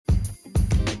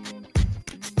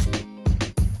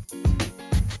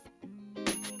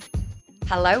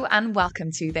Hello and welcome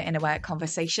to the Inner Work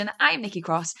Conversation. I'm Nikki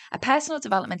Cross, a personal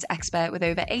development expert with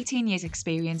over 18 years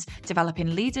experience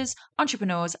developing leaders,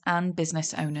 entrepreneurs and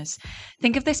business owners.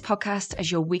 Think of this podcast as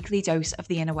your weekly dose of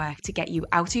the inner work to get you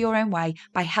out of your own way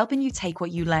by helping you take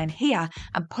what you learn here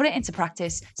and put it into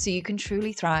practice so you can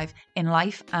truly thrive in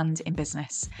life and in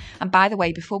business. And by the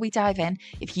way, before we dive in,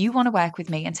 if you want to work with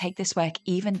me and take this work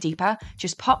even deeper,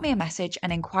 just pop me a message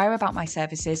and inquire about my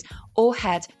services or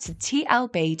head to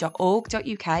tlb.org.uk.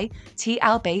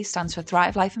 TLB stands for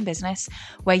Thrive Life and Business,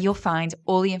 where you'll find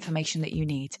all the information that you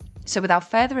need. So without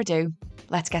further ado,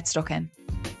 let's get stuck in.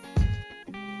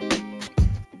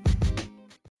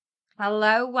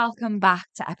 Hello, welcome back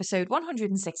to episode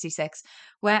 166,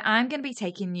 where I'm going to be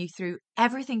taking you through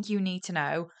everything you need to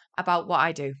know about what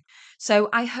I do. So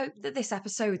I hope that this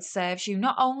episode serves you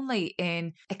not only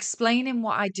in explaining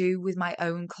what I do with my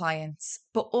own clients,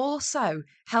 but also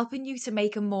helping you to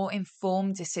make a more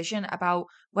informed decision about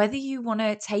whether you want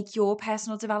to take your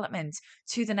personal development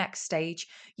to the next stage.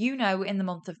 You know, in the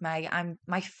month of May,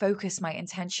 my focus, my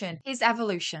intention is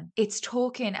evolution. It's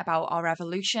talking about our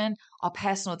evolution, our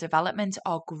personal development,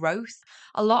 our growth.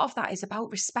 A lot of that is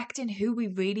about respecting who we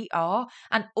really are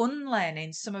and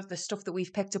unlearning some of the stuff that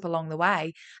we've picked up along the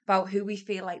way about who we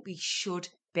feel like we should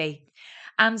be.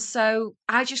 And so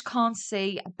I just can't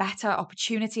see a better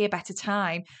opportunity, a better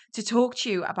time to talk to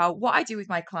you about what I do with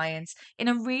my clients in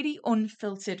a really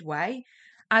unfiltered way.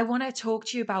 I want to talk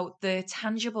to you about the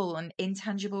tangible and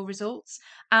intangible results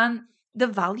and the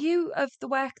value of the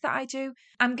work that I do.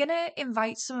 I'm going to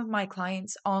invite some of my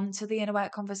clients onto the Inner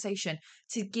Work Conversation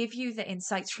to give you the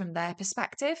insights from their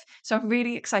perspective. So I'm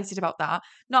really excited about that,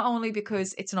 not only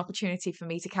because it's an opportunity for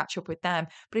me to catch up with them,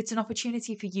 but it's an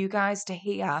opportunity for you guys to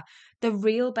hear the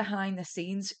real behind the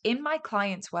scenes in my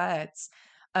clients' words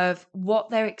of what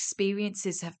their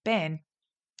experiences have been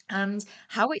and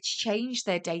how it's changed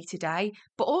their day to day,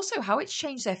 but also how it's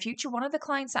changed their future. One of the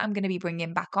clients that I'm going to be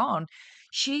bringing back on,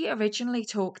 she originally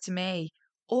talked to me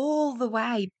all the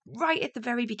way right at the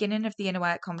very beginning of the Inner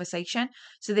Work Conversation.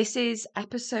 So this is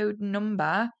episode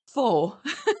number 4.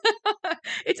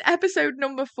 It's episode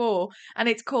number 4, and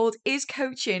it's called Is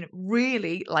Coaching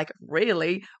Really,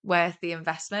 really worth the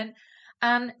investment?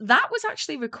 And that was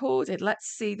actually recorded. Let's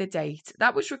see the date.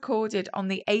 That was recorded on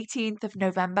the 18th of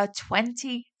November,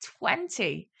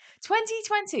 2020.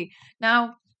 2020.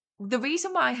 Now, the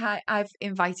reason why I've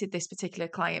invited this particular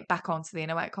client back onto the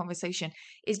Inner Work Conversation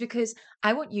is because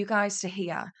I want you guys to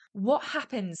hear what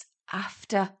happens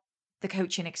after the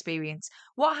coaching experience.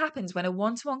 What happens when a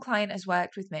one-to-one client has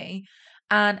worked with me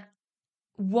and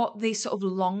what the sort of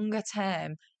longer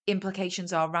term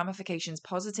implications are, ramifications,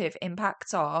 positive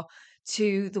impacts are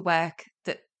to the work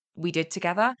that we did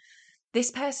together. This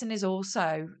person is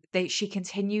also, she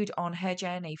continued on her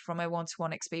journey from a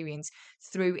one-to-one experience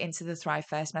through into the Thrive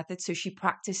First method. So she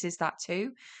practices that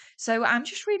too. So I'm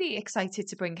just really excited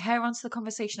to bring her onto the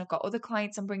conversation. I've got other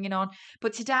clients I'm bringing on.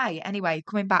 But today, anyway,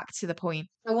 coming back to the point,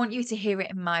 I want you to hear it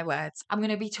in my words. I'm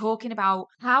going to be talking about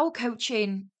how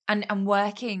coaching and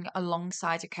working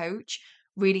alongside a coach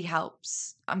really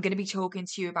helps. I'm going to be talking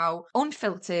to you about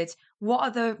unfiltered, what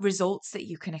are the results that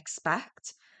you can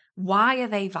expect? Why are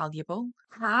they valuable?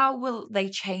 How will they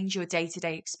change your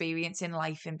day-to-day experience in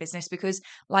life and business? Because,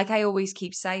 like I always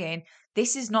keep saying,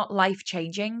 this is not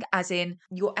life-changing, as in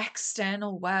your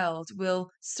external world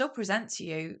will still present to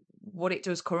you what it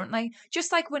does currently.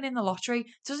 Just like winning the lottery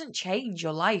doesn't change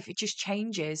your life, it just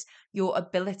changes your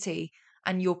ability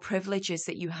and your privileges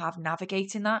that you have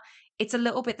navigating that. It's a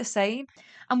little bit the same.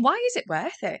 And why is it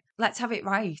worth it? Let's have it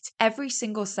right. Every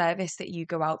single service that you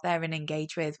go out there and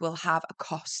engage with will have a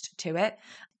cost to it.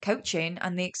 Coaching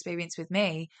and the experience with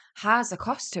me has a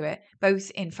cost to it,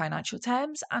 both in financial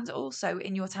terms and also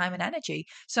in your time and energy.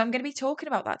 So I'm going to be talking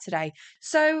about that today.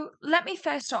 So let me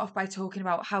first start off by talking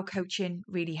about how coaching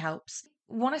really helps.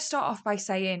 Want to start off by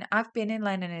saying I've been in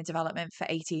learning and development for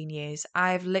 18 years.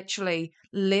 I've literally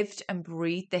lived and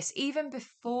breathed this even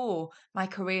before my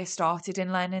career started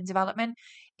in learning and development.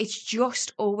 It's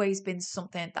just always been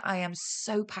something that I am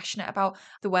so passionate about.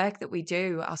 The work that we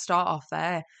do, I'll start off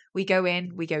there. We go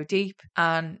in, we go deep,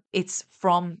 and it's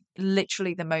from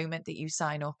literally the moment that you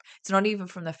sign up. It's not even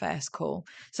from the first call.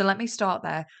 So let me start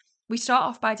there. We start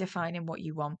off by defining what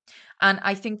you want. And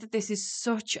I think that this is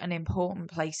such an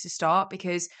important place to start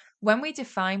because when we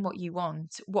define what you want,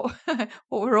 what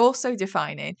what we're also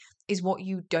defining is what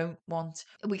you don't want.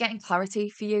 We're getting clarity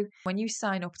for you. When you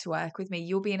sign up to work with me,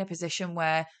 you'll be in a position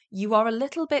where you are a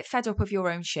little bit fed up of your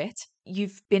own shit.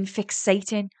 You've been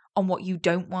fixating on what you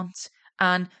don't want.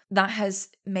 And that has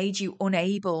made you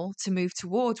unable to move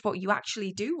towards what you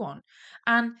actually do want.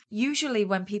 And usually,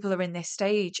 when people are in this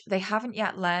stage, they haven't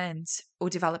yet learned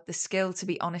or developed the skill to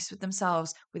be honest with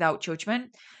themselves without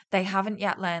judgment. They haven't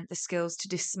yet learned the skills to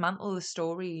dismantle the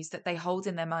stories that they hold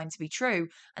in their mind to be true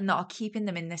and that are keeping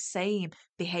them in the same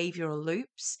behavioral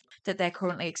loops that they're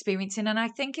currently experiencing. And I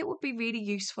think it would be really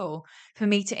useful for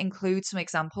me to include some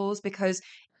examples because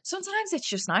sometimes it's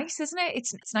just nice, isn't it?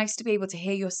 It's nice to be able to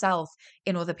hear yourself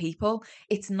in other people.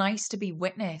 It's nice to be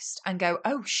witnessed and go,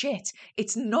 oh shit,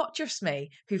 it's not just me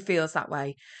who feels that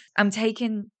way. I'm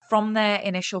taking from their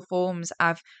initial forms,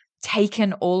 I've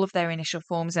taken all of their initial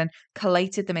forms and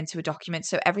collated them into a document.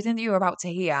 So everything that you're about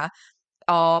to hear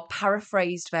are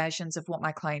paraphrased versions of what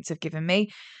my clients have given me.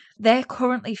 They're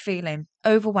currently feeling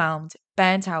overwhelmed,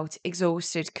 burnt out,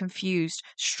 exhausted, confused,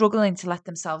 struggling to let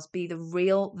themselves be the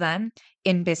real them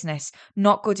in business,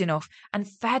 not good enough, and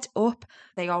fed up.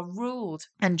 They are ruled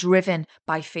and driven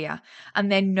by fear.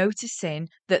 And they're noticing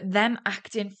that them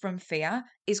acting from fear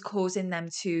is causing them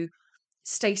to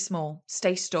stay small,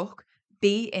 stay stuck,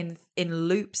 be in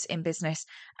loops in business,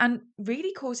 and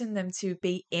really causing them to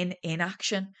be in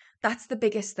inaction. That's the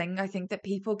biggest thing. I think that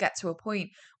people get to a point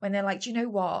when they're like, do you know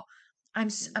what? I'm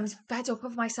fed up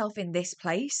of myself in this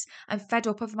place. I'm fed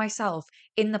up of myself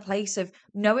in the place of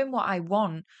knowing what I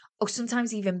want, or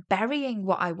sometimes even burying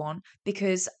what I want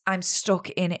because I'm stuck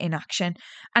in inaction.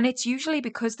 And it's usually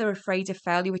because they're afraid of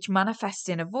failure, which manifests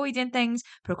in avoiding things,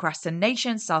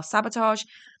 procrastination, self sabotage,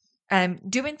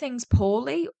 doing things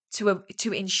poorly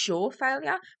to ensure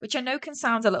failure, which I know can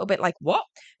sound a little bit like what,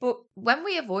 but when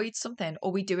we avoid something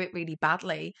or we do it really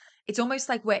badly, it's almost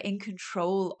like we're in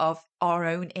control of our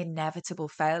own inevitable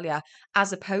failure,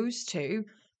 as opposed to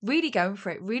really going for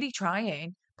it, really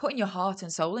trying, putting your heart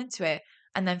and soul into it.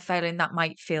 And then failing, that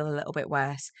might feel a little bit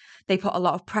worse. They put a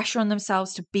lot of pressure on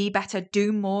themselves to be better,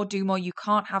 do more, do more. You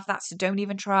can't have that, so don't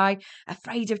even try.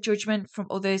 Afraid of judgment from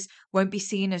others, won't be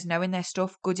seen as knowing their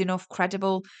stuff, good enough,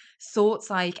 credible. Thoughts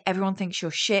like everyone thinks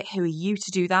you're shit, who are you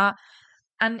to do that?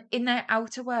 And in their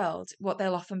outer world, what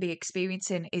they'll often be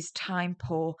experiencing is time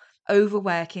poor,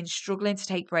 overworking, struggling to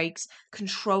take breaks,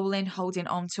 controlling, holding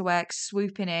on to work,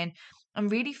 swooping in,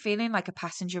 and really feeling like a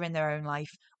passenger in their own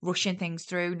life, rushing things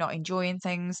through, not enjoying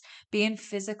things, being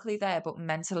physically there but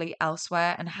mentally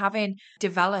elsewhere, and having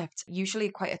developed usually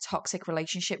quite a toxic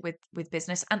relationship with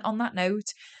business. And on that note,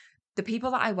 the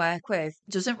people that I work with,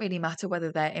 doesn't really matter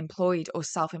whether they're employed or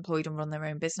self-employed and run their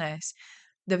own business.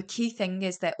 The key thing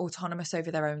is they're autonomous over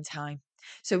their own time.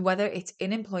 So whether it's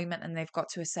in employment and they've got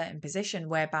to a certain position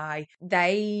whereby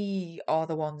they are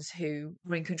the ones who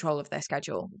are in control of their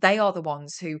schedule, they are the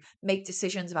ones who make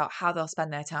decisions about how they'll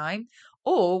spend their time,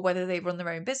 or whether they run their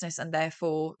own business and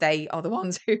therefore they are the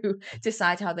ones who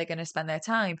decide how they're going to spend their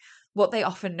time. What they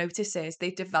often notice is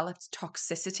they've developed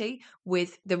toxicity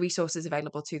with the resources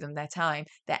available to them, their time,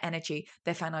 their energy,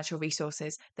 their financial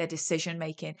resources, their decision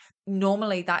making.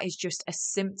 Normally, that is just a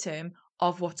symptom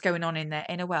of what's going on in their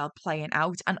inner world playing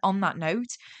out. And on that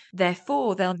note,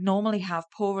 therefore, they'll normally have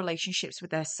poor relationships with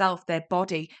their self, their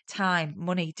body, time,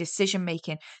 money, decision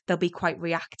making. They'll be quite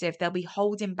reactive. They'll be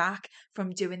holding back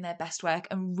from doing their best work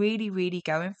and really, really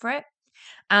going for it.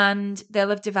 And they'll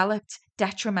have developed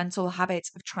detrimental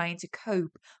habits of trying to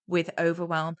cope with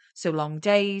overwhelm. So, long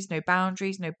days, no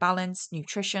boundaries, no balance,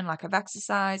 nutrition, lack of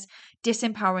exercise,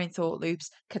 disempowering thought loops,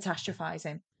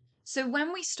 catastrophizing. So,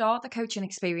 when we start the coaching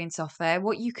experience off there,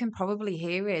 what you can probably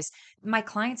hear is my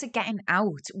clients are getting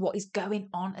out what is going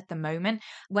on at the moment.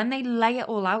 When they lay it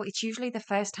all out, it's usually the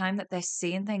first time that they're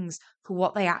seeing things for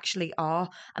what they actually are.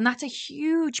 And that's a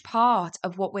huge part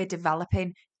of what we're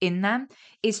developing in them,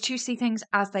 is to see things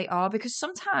as they are, because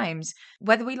sometimes,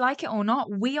 whether we like it or not,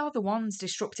 we are the ones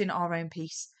disrupting our own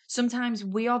peace. Sometimes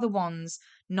we are the ones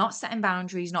not setting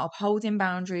boundaries, not upholding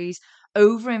boundaries,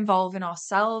 over involving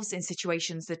ourselves in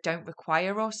situations that don't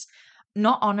require us,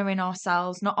 not honoring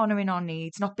ourselves, not honoring our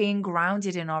needs, not being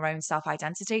grounded in our own self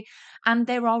identity. And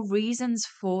there are reasons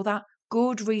for that,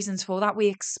 good reasons for that. We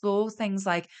explore things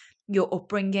like your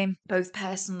upbringing, both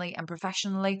personally and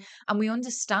professionally, and we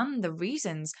understand the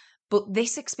reasons. But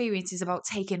this experience is about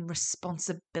taking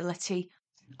responsibility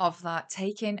of that,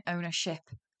 taking ownership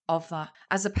of that,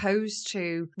 as opposed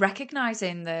to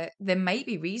recognizing that there may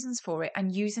be reasons for it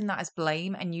and using that as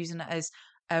blame and using it as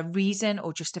a reason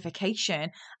or justification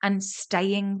and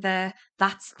staying there.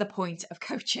 That's the point of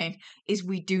coaching, is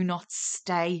we do not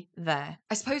stay there.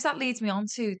 I suppose that leads me on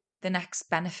to the next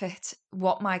benefit.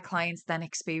 What my clients then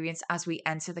experience as we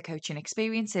enter the coaching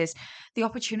experience is the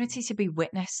opportunity to be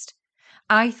witnessed.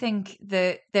 I think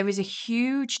that there is a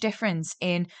huge difference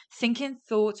in thinking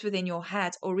thoughts within your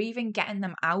head or even getting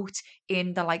them out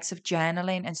in the likes of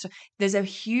journaling. And so there's a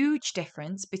huge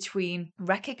difference between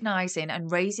recognizing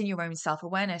and raising your own self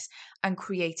awareness and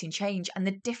creating change. And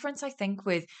the difference, I think,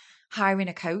 with hiring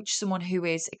a coach, someone who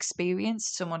is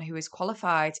experienced, someone who is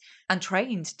qualified and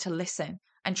trained to listen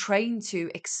and trained to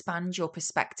expand your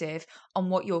perspective on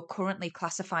what you're currently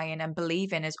classifying and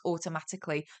believing as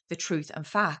automatically the truth and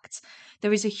facts.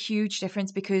 There is a huge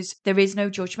difference because there is no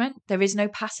judgment, there is no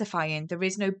pacifying, there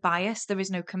is no bias, there is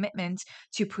no commitment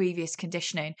to previous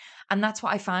conditioning. And that's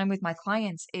what I find with my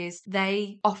clients is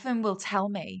they often will tell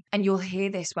me, and you'll hear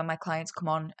this when my clients come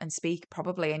on and speak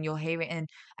probably, and you'll hear it in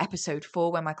episode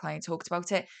 4 when my client talked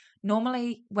about it.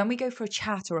 Normally, when we go for a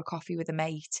chat or a coffee with a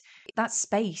mate, that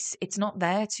space, it's not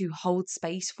there to hold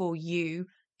space for you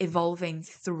evolving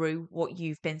through what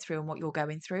you've been through and what you're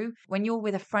going through. When you're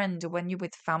with a friend or when you're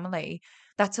with family,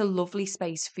 that's a lovely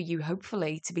space for you,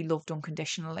 hopefully, to be loved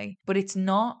unconditionally. But it's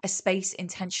not a space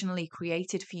intentionally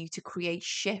created for you to create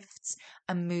shifts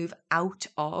and move out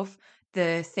of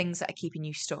the things that are keeping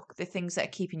you stuck, the things that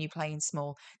are keeping you playing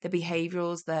small, the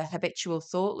behaviorals, the habitual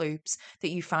thought loops that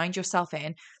you find yourself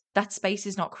in. That space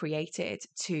is not created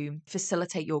to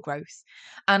facilitate your growth.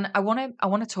 And I want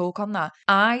to talk on that.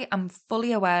 I am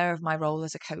fully aware of my role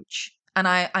as a coach. And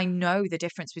I know the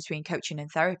difference between coaching and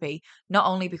therapy, not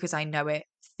only because I know it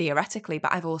theoretically,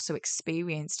 but I've also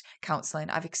experienced counseling,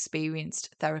 I've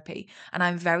experienced therapy, and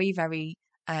I'm very, very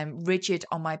rigid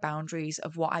on my boundaries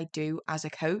of what I do as a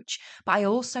coach. But I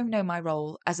also know my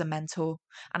role as a mentor,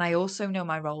 and I also know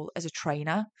my role as a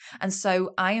trainer. And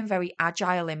so I am very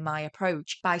agile in my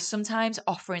approach by sometimes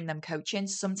offering them coaching,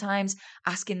 sometimes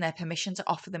asking their permission to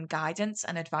offer them guidance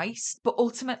and advice. But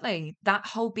ultimately, that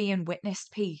whole being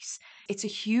witnessed piece, it's a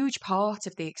huge part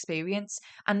of the experience.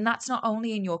 And that's not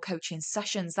only in your coaching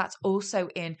sessions, that's also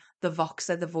in the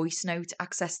Voxer, the voice note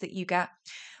access that you get.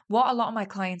 What a lot of my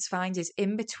clients find is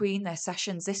in between their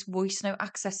sessions, this voice note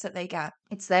access that they get,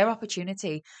 it's their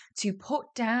opportunity to put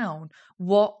down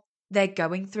what they're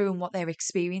going through and what they're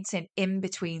experiencing in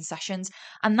between sessions.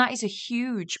 And that is a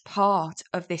huge part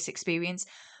of this experience.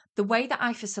 The way that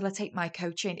I facilitate my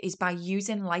coaching is by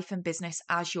using life and business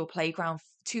as your playground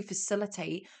to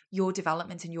facilitate your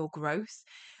development and your growth.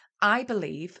 I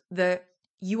believe that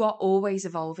you are always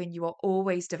evolving, you are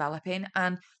always developing,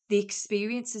 and the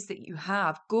experiences that you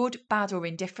have, good, bad, or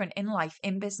indifferent in life,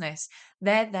 in business,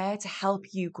 they're there to help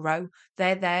you grow.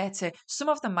 They're there to, some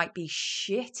of them might be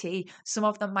shitty, some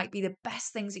of them might be the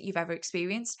best things that you've ever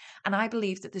experienced. And I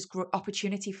believe that there's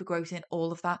opportunity for growth in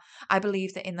all of that. I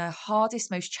believe that in the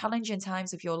hardest, most challenging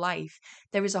times of your life,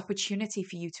 there is opportunity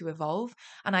for you to evolve.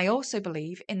 And I also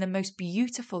believe in the most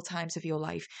beautiful times of your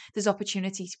life, there's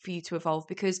opportunity for you to evolve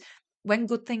because when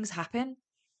good things happen,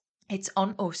 it's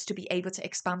on us to be able to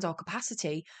expand our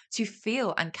capacity to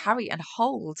feel and carry and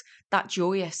hold that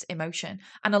joyous emotion.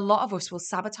 And a lot of us will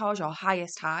sabotage our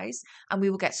highest highs and we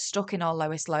will get stuck in our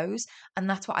lowest lows. And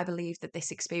that's what I believe that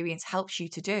this experience helps you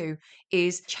to do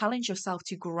is challenge yourself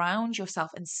to ground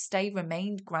yourself and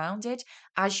remain grounded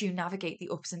as you navigate the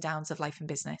ups and downs of life and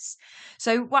business.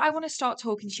 So what I want to start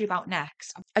talking to you about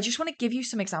next, I just want to give you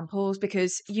some examples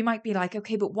because you might be like,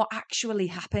 okay, but what actually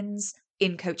happens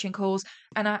in coaching calls?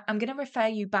 And I'm going to refer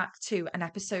you back to an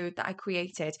episode that I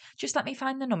created. Just let me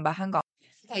find the number. Hang on.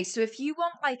 Okay, so if you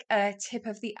want like a tip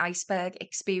of the iceberg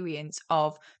experience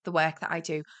of the work that I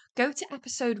do, go to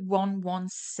episode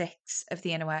 116 of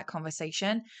the Inner Work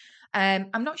Conversation.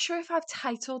 I'm not sure if I've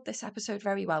titled this episode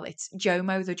very well. It's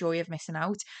JOMO, the joy of missing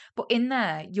out. But in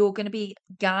there, you're going to be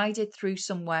guided through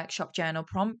some workshop journal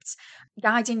prompts,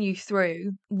 guiding you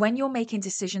through when you're making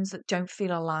decisions that don't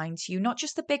feel aligned to you, not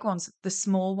just the big ones, the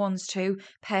small ones too,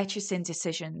 purchasing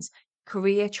decisions,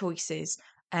 career choices,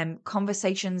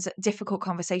 conversations, difficult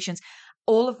conversations,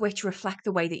 all of which reflect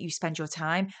the way that you spend your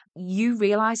time. You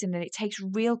realizing that it takes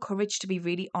real courage to be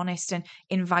really honest and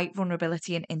invite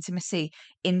vulnerability and intimacy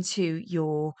into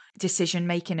your decision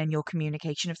making and your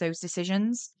communication of those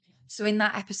decisions. So, in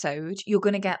that episode, you're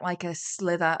going to get like a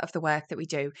slither of the work that we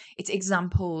do. It's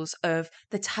examples of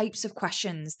the types of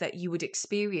questions that you would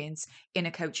experience in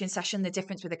a coaching session. The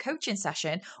difference with a coaching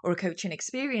session or a coaching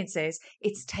experience is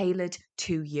it's tailored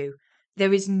to you.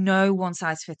 There is no one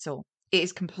size fits all. It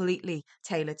is completely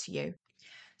tailored to you.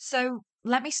 So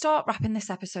let me start wrapping this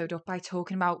episode up by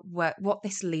talking about what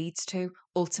this leads to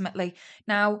ultimately.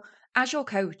 Now, As your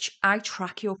coach, I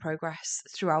track your progress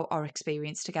throughout our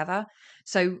experience together.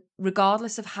 So,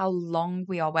 regardless of how long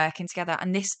we are working together,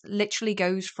 and this literally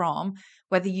goes from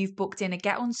whether you've booked in a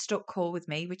Get Unstuck call with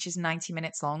me, which is 90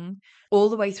 minutes long, all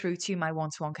the way through to my one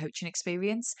to one coaching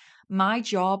experience, my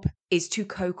job is to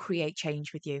co create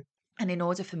change with you. And in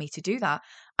order for me to do that,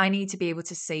 I need to be able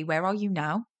to see, where are you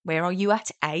now? Where are you at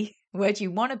A? Where do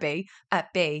you want to be at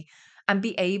B? And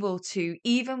be able to,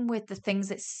 even with the things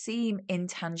that seem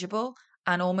intangible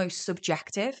and almost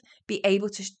subjective, be able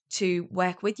to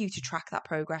work with you to track that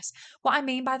progress. What I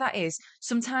mean by that is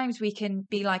sometimes we can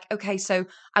be like, okay, so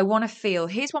I want to feel,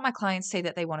 here's what my clients say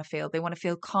that they want to feel. They want to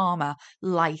feel calmer,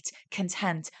 light,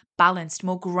 content, balanced,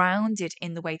 more grounded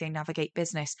in the way they navigate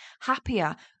business,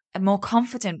 happier, and more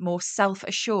confident, more self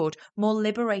assured, more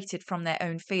liberated from their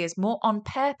own fears, more on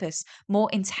purpose, more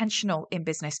intentional in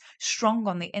business, strong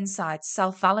on the inside,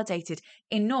 self validated,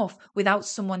 enough without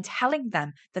someone telling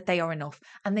them that they are enough.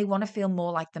 And they want to feel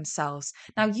more like themselves.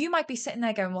 Now, you might be sitting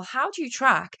there going, well, how do you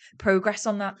track progress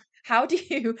on that?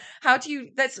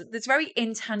 That's very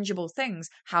intangible things.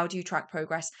 How do you track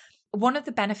progress? One of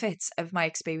the benefits of my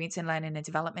experience in learning and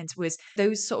development was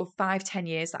those sort of 5-10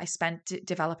 years that I spent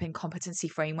developing competency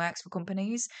frameworks for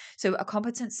companies. So a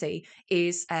competency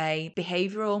is a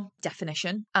behavioral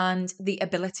definition and the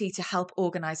ability to help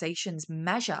organizations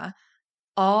measure,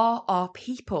 are our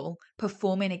people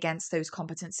performing against those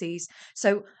competencies?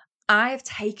 So I have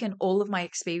taken all of my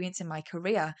experience in my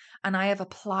career and I have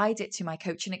applied it to my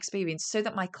coaching experience so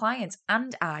that my clients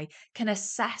and I can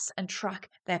assess and track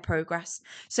their progress.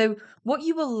 So what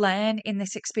you will learn in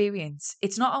this experience,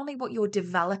 it's not only what you're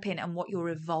developing and what you're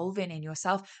evolving in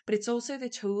yourself, but it's also the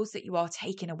tools that you are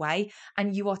taking away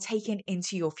and you are taking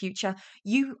into your future.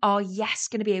 You are, yes,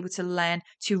 going to be able to learn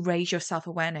to raise your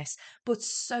self-awareness, but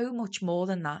so much more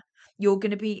than that. You're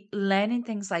going to be learning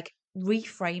things like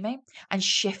reframing and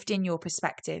shifting your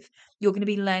perspective. You're going to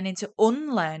be learning to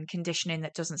unlearn conditioning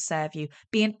that doesn't serve you,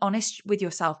 being honest with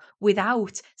yourself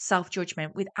without self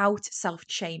judgment, without self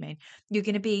shaming. You're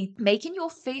going to be making your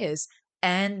fears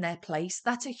earn their place.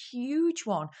 That's a huge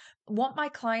one. What my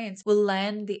clients will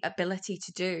learn the ability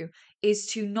to do is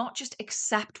to not just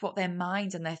accept what their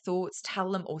mind and their thoughts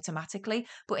tell them automatically,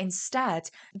 but instead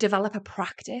develop a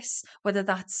practice, whether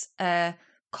that's a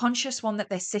conscious one that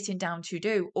they're sitting down to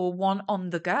do or one on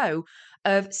the go,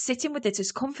 of sitting with the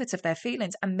discomfort of their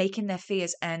feelings and making their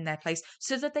fears earn their place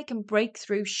so that they can break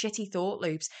through shitty thought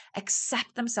loops,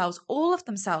 accept themselves, all of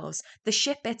themselves, the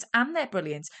shit bits and their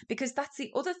brilliance, because that's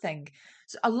the other thing.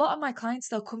 So a lot of my clients,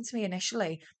 they'll come to me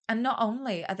initially and not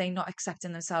only are they not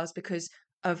accepting themselves because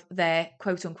of their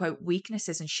quote unquote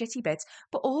weaknesses and shitty bits,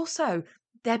 but also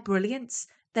their brilliance.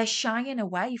 They're shying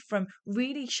away from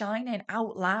really shining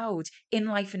out loud in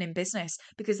life and in business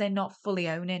because they're not fully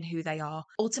owning who they are.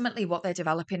 Ultimately, what they're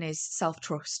developing is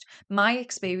self-trust. My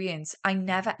experience, I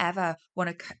never ever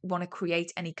want to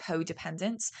create any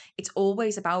codependence. It's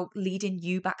always about leading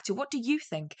you back to, what do you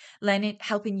think? Learning,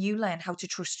 helping you learn how to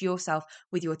trust yourself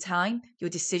with your time, your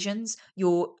decisions,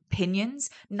 your opinions,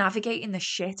 navigating the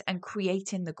shit and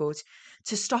creating the good.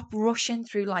 To stop rushing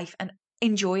through life and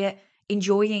enjoy it,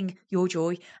 enjoying your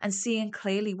joy and seeing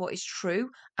clearly what is true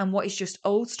and what is just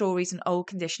old stories and old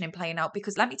conditioning playing out.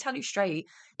 Because let me tell you straight,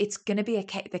 it's going to be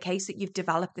the case that you've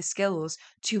developed the skills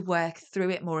to work through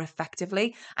it more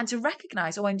effectively and to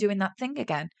recognize, oh, I'm doing that thing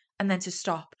again. And then to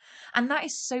stop. And that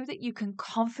is so that you can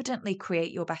confidently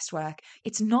create your best work.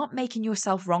 It's not making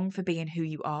yourself wrong for being who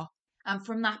you are. And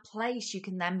from that place, you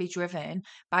can then be driven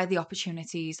by the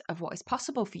opportunities of what is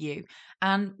possible for you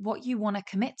and what you want to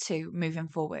commit to moving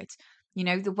forward. You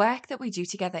know, the work that we do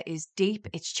together is deep,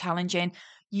 it's challenging.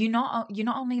 You're not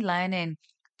only learning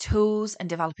tools and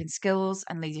developing skills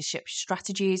and leadership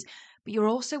strategies, but you're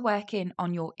also working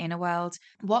on your inner world.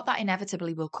 What that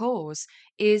inevitably will cause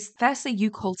is, firstly,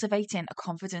 you cultivating a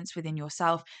confidence within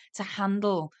yourself to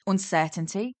handle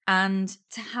uncertainty and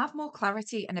to have more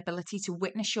clarity and ability to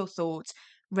witness your thoughts,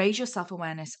 raise your self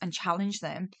awareness, and challenge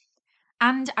them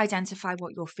and identify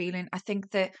what you're feeling. I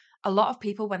think that a lot of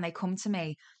people, when they come to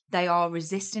me, they are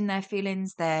resisting their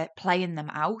feelings, they're playing them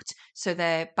out. So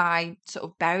they're, by sort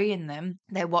of burying them,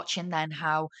 they're watching then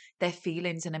how their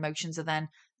feelings and emotions are then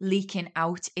leaking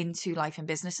out into life and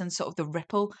business and sort of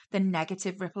the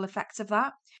negative ripple effects of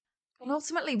that. And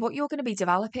ultimately, what you're going to be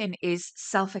developing is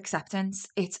self acceptance.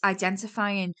 It's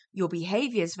identifying your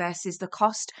behaviors versus the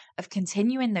cost of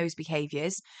continuing those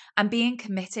behaviors and being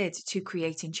committed to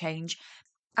creating change.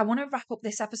 I want to wrap up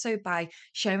this episode by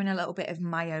sharing a little bit of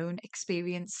my own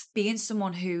experience being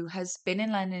someone who has been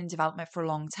in learning and development for a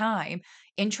long time,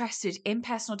 interested in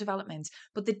personal development,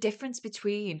 but the difference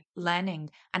between learning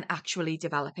and actually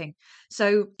developing.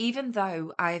 So even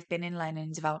though I've been in learning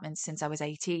and development since I was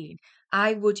 18,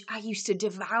 I used to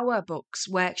devour books,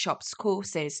 workshops,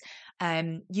 courses,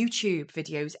 YouTube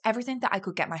videos, everything that I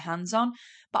could get my hands on.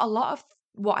 But a lot of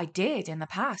what I did in the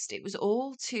past, it was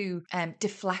all to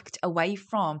deflect away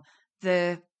from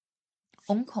the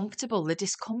the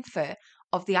discomfort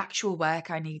of the actual work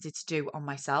I needed to do on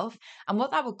myself. And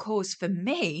what that would cause for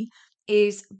me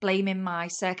is blaming my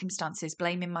circumstances,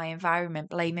 blaming my environment,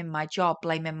 blaming my job,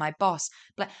 blaming my boss.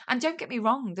 And don't get me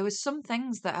wrong, there was some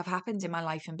things that have happened in my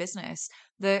life and business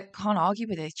that can't argue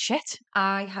with it. Shit.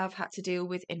 I have had to deal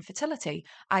with infertility.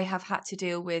 I have had to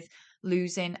deal with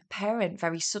losing a parent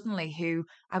very suddenly who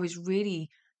I was really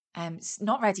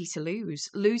not ready to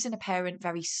losing a parent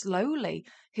very slowly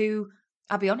who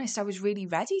I'll be honest, I was really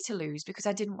ready to lose because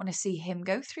I didn't want to see him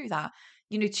go through that.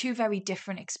 Two very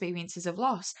different experiences of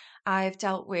loss. I've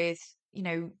dealt with,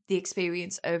 the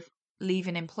experience of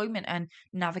leaving employment and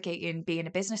navigating being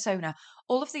a business owner.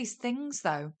 All of these things,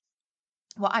 though,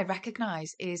 what I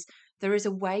recognize is there is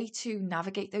a way to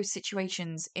navigate those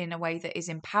situations in a way that is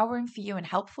empowering for you and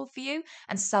helpful for you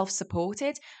and self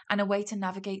supported, and a way to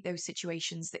navigate those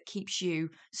situations that keeps you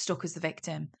stuck as the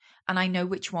victim. And I know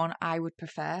which one I would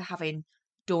prefer, having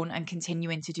done and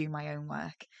continuing to do my own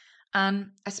work. And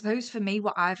I suppose for me,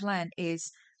 what I've learned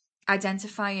is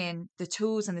identifying the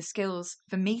tools and the skills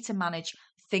for me to manage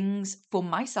things for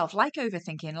myself, like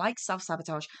overthinking, like self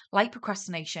sabotage, like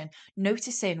procrastination,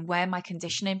 noticing where my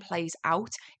conditioning plays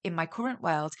out in my current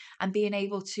world and being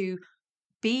able to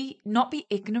not be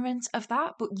ignorant of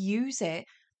that, but use it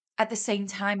at the same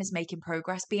time as making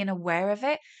progress, being aware of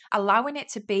it, allowing it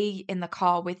to be in the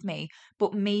car with me,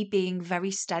 but me being very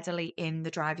steadily in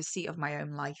the driver's seat of my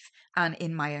own life and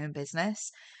in my own business.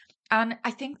 And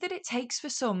I think that it takes for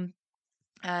some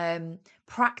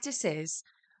practices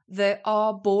that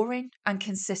are boring and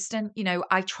consistent.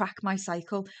 I track my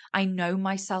cycle. I know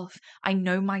myself. I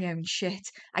know my own shit.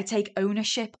 I take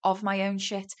ownership of my own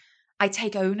shit. I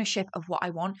take ownership of what I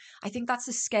want. I think that's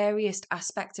the scariest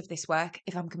aspect of this work,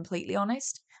 if I'm completely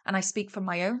honest. And I speak from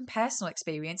my own personal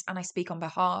experience and I speak on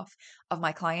behalf of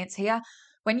my clients here.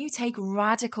 When you take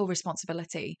radical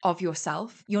responsibility of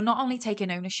yourself, you're not only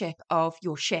taking ownership of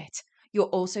your shit, you're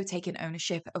also taking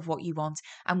ownership of what you want.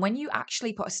 And when you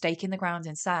actually put a stake in the ground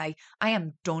and say, I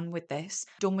am done with this,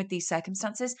 done with these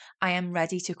circumstances, I am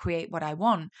ready to create what I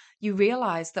want, you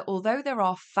realize that although there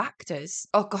are factors,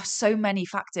 oh gosh, so many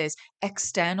factors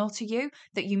external to you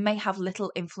that you may have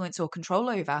little influence or control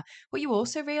over, what you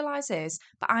also realize is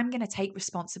that I'm going to take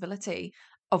responsibility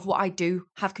of what I do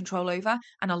have control over.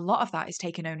 And a lot of that is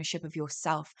taking ownership of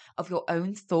yourself, of your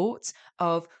own thoughts,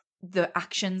 of the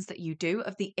actions that you do,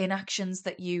 of the inactions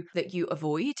that you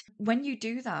avoid. When you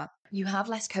do that, you have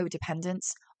less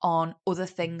codependence on other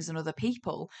things and other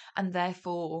people, and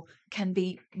therefore can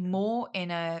be more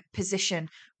in a position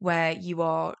where you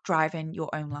are driving your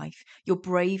own life. You're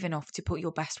brave enough to put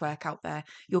your best work out there.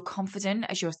 You're confident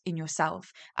as you're in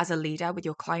yourself as a leader with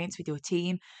your clients, with your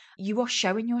team. You are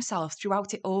showing yourself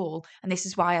throughout it all. And this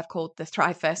is why I've called the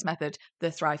Thrive First method the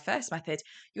Thrive First method.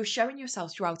 You're showing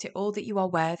yourself throughout it all that you are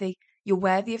worthy. You're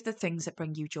worthy of the things that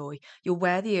bring you joy. You're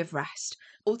worthy of rest.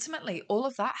 Ultimately, all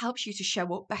of that helps you to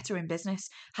show up better in business,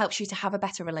 helps you to have a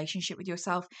better relationship with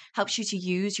yourself, helps you to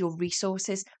use your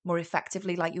resources more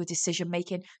effectively, like your decision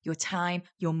making, your time,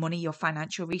 your money, your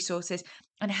financial resources,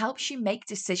 and helps you make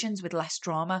decisions with less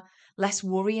drama, less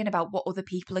worrying about what other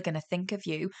people are going to think of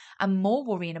you, and more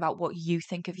worrying about what you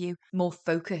think of you, more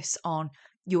focus on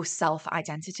your self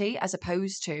identity as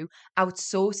opposed to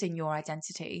outsourcing your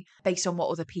identity based on what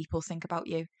other people think about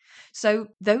you. So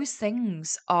those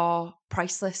things are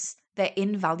priceless. They're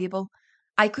invaluable.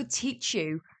 I could teach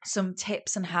you some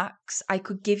tips and hacks. I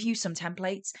could give you some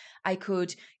templates. I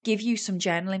could give you some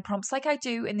journaling prompts like I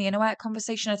do in the Inner Work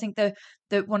Conversation. I think the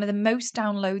one of the most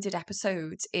downloaded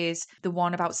episodes is the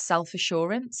one about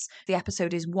self-assurance. The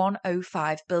episode is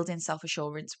 105, Building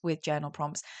Self-Assurance with Journal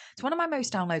Prompts. It's one of my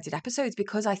most downloaded episodes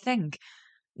because I think,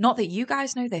 not that you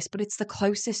guys know this, but it's the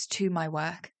closest to my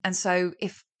work. And so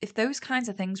if those kinds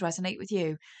of things resonate with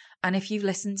you, and if you've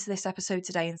listened to this episode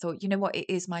today and thought, you know what,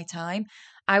 it is my time,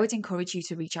 I would encourage you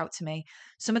to reach out to me.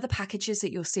 Some of the packages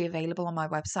that you'll see available on my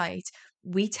website,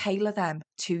 we tailor them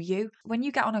to you. When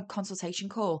you get on a consultation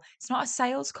call, it's not a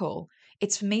sales call.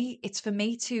 It's for me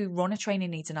to run a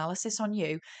training needs analysis on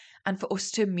you and for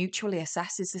us to mutually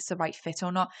assess, is this the right fit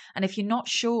or not? And if you're not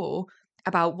sure,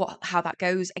 about how that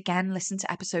goes, again, listen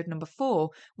to episode number 4,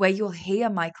 where you'll hear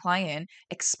my client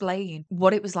explain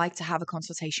what it was like to have a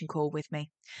consultation call with me.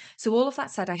 So all of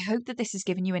that said, I hope that this has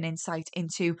given you an insight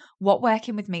into what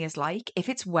working with me is like, if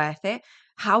it's worth it,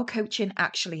 how coaching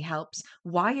actually helps,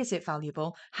 why is it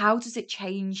valuable, how does it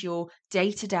change your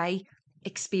day-to-day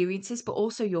experiences, but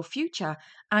also your future,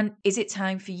 and is it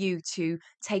time for you to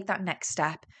take that next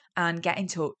step and get in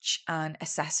touch and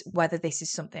assess whether this is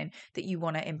something that you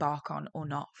want to embark on or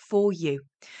not for you.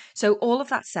 So all of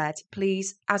that said,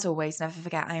 please, as always, never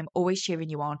forget, I am always cheering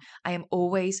you on. I am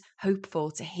always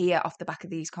hopeful to hear off the back of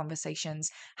these conversations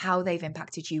how they've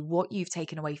impacted you, what you've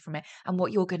taken away from it, and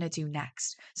what you're going to do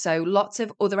next. So lots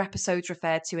of other episodes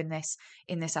referred to in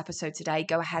this episode today.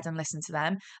 Go ahead and listen to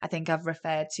them. I think I've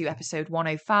referred to episode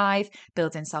 105,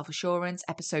 Building Self-Assurance,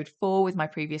 episode 4 with my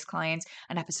previous client,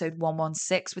 and episode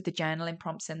 116 with the journaling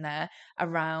prompts in there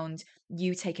around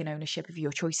you taking ownership of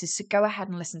your choices. So go ahead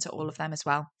and listen to all of them as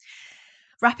well.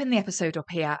 Wrapping the episode up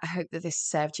here, I hope that this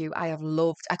served you. I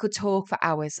could talk for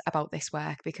hours about this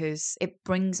work because it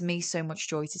brings me so much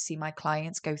joy to see my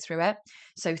clients go through it.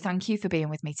 So thank you for being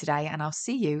with me today, and I'll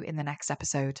see you in the next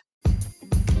episode.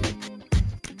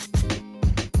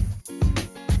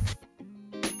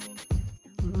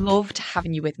 Loved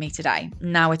having you with me today.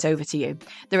 Now it's over to you.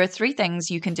 There are 3 things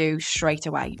you can do straight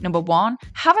away. Number 1,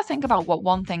 have a think about what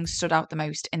one thing stood out the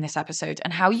most in this episode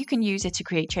and how you can use it to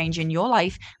create change in your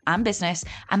life and business,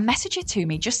 and message it to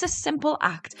me. Just a simple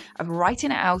act of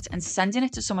writing it out and sending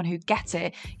it to someone who gets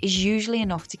it is usually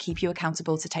enough to keep you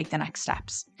accountable to take the next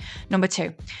steps. Number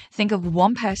 2, think of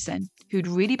one person who'd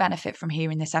really benefit from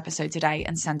hearing this episode today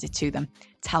and send it to them.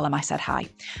 Tell them I said hi.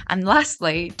 And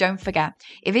lastly, don't forget,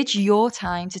 if it's your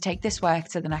time to take this work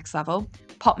to the next level,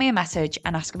 pop me a message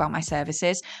and ask about my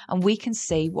services, and we can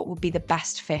see what would be the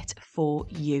best fit for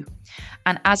you.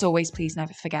 And as always, please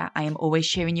never forget, I am always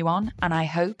cheering you on, and I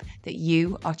hope that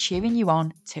you are cheering you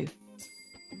on too.